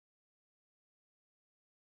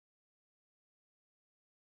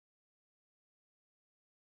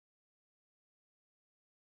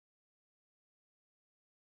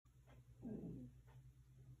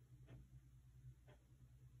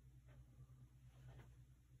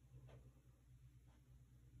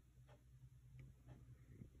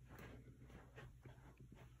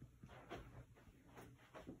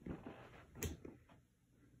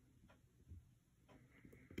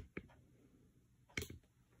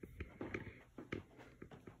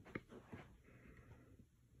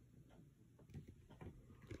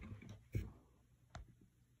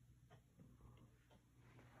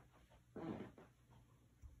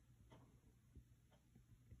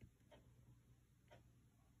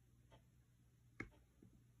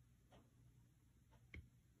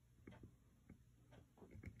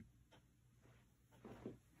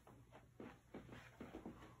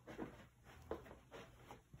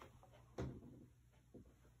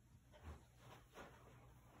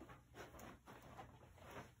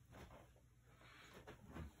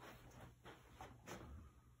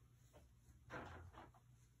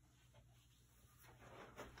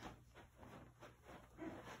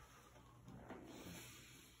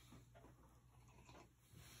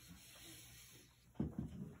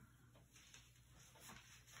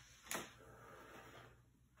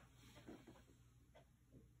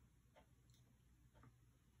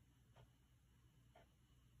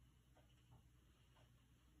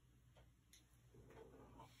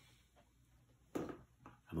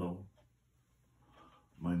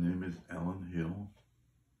Hill.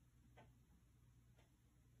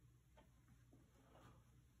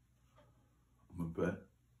 I'm a vet.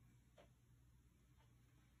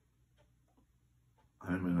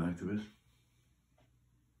 I'm an activist.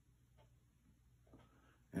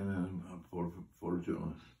 And I'm a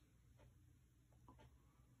photojournalist.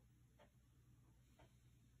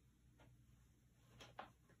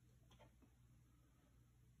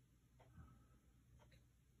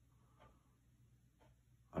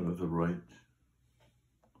 I love to write.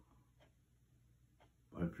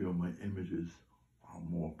 I feel my images are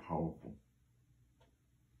more powerful.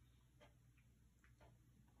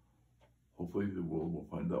 Hopefully the world will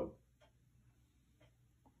find out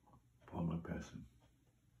upon my passing.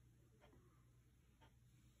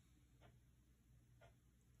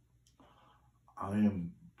 I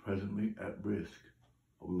am presently at risk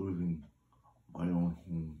of losing my own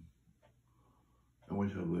home in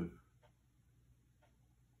which I live.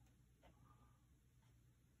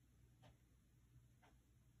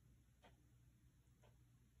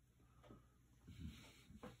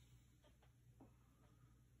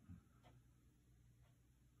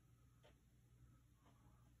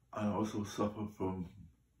 I also suffer from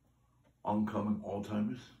oncoming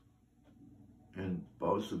Alzheimer's and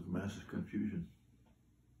bouts of massive confusion.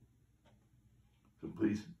 So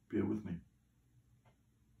please bear with me.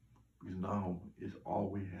 Because now is all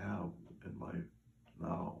we have in life.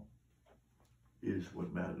 Now is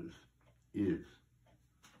what matters. Is.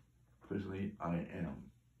 Presently, I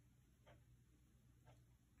am.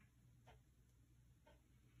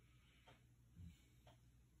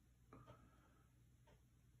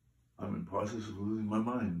 I'm in process of losing my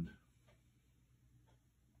mind.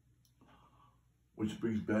 Which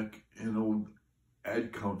brings back an old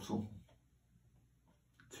ad council,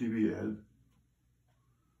 TV ad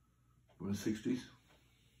from the 60s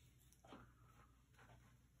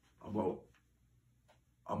about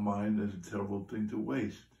a mind as a terrible thing to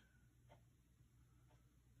waste.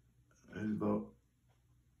 It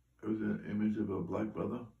was an image of a black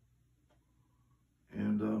brother,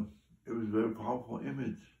 and it was a very powerful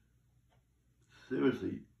image.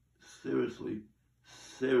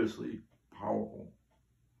 Seriously powerful.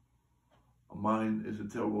 A mind is a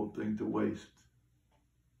terrible thing to waste.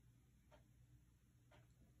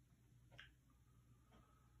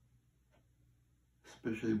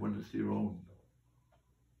 Especially when it's your own.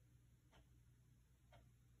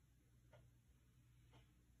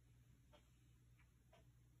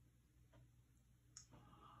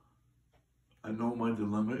 I know my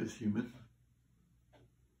dilemma is human.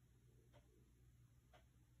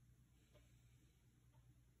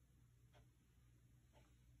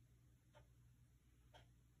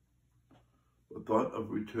 The thought of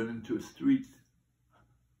returning to a street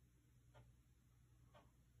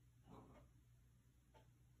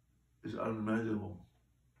is unimaginable.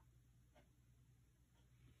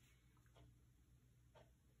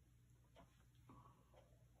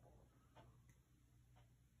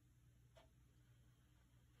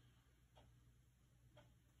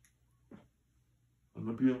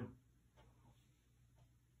 Olympia,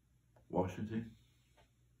 Washington.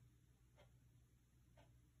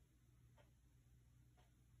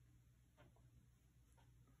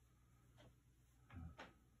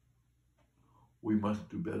 We must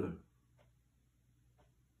do better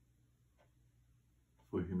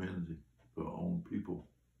for humanity, for our own people.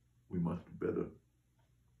 We must do better.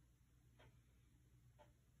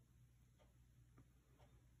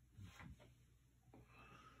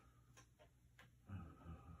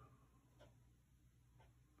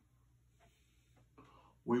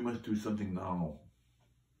 We must do something now.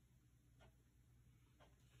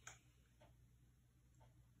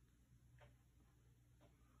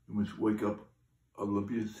 We must wake up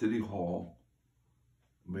Olympia City Hall,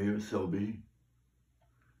 Mayor Selby,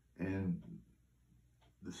 and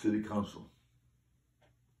the City Council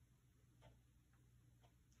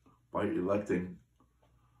by electing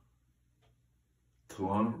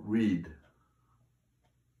Talauna Reed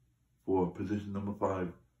for position number 5,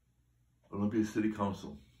 Olympia City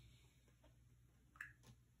Council.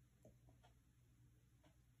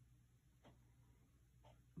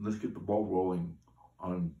 And let's get the ball rolling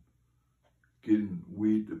on getting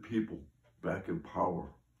we the people back in power.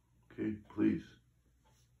 Okay, please.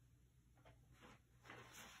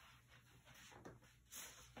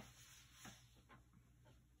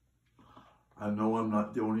 I know I'm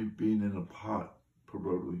not the only bean in a pot,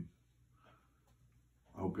 proverbially.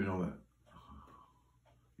 I hope you know that.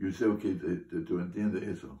 You say, okay, they're doing the end of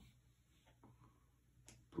Israel.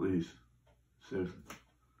 Please, seriously.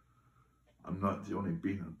 I'm not the only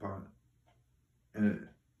bean in the pot.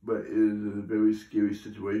 But it is a very scary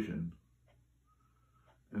situation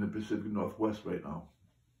in the Pacific Northwest right now.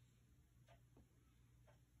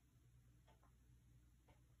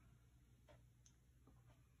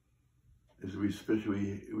 As we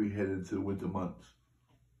head into the winter months.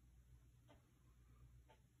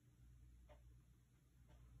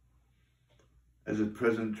 As a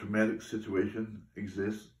present traumatic situation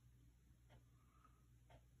exists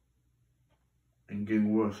and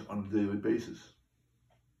getting worse on a daily basis.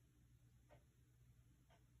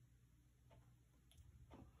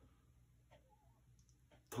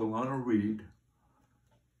 Talauna Reed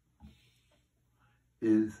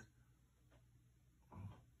is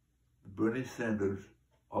Bernie Sanders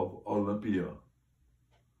of Olympia.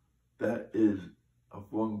 That is a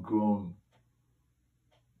full-grown.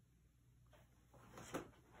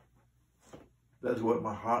 That's what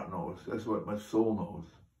my heart knows. That's what my soul knows.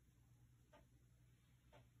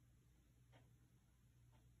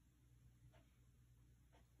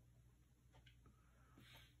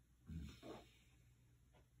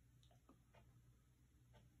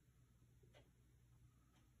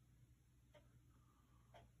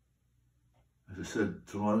 As I said,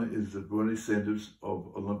 Talauna is the Bernie Sanders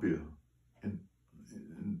of Olympia in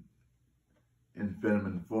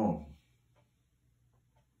feminine form.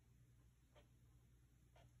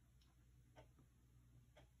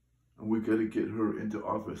 And we got to get her into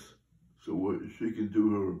office so she can do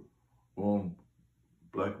her own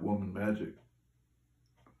black woman magic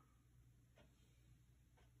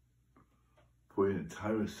for an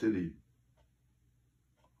entire city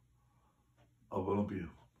of Olympia.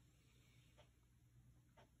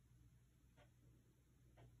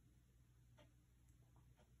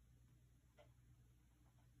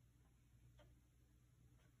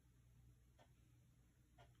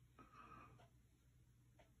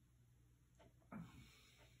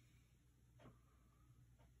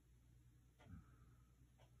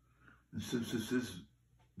 And since this is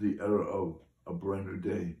the era of a brand new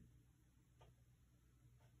day,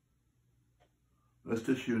 let's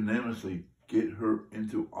just unanimously get her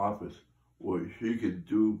into office where she can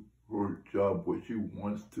do her job, what she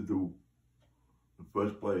wants to do in the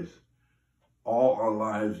first place. All our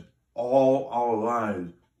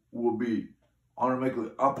lives will be automatically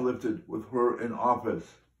uplifted with her in office.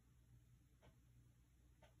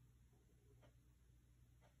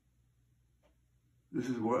 This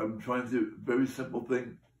is what I'm trying to do. Very simple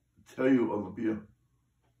thing to tell you, Olympia.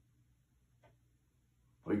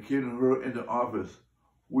 By getting her into office,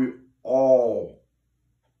 we all,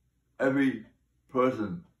 every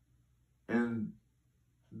person in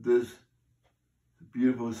this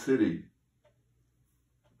beautiful city,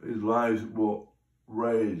 his lives will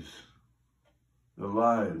raise. Their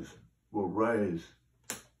lives will raise.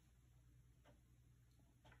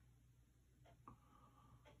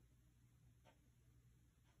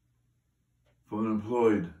 From the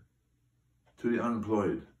employed to the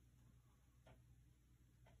unemployed,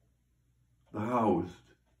 the housed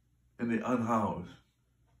and the unhoused,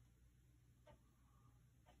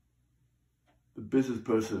 the business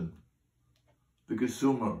person, the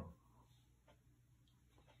consumer,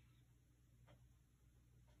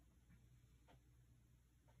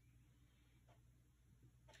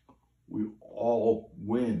 we all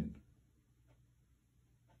win.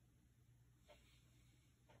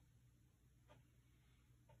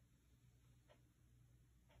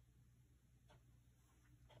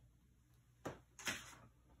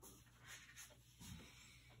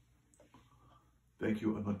 Thank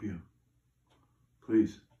you, Olympia.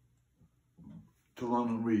 Please,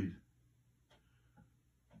 Talauna Reed,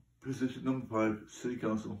 position number 5, City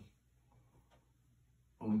Council,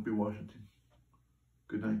 Olympia, Washington.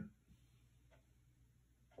 Good night.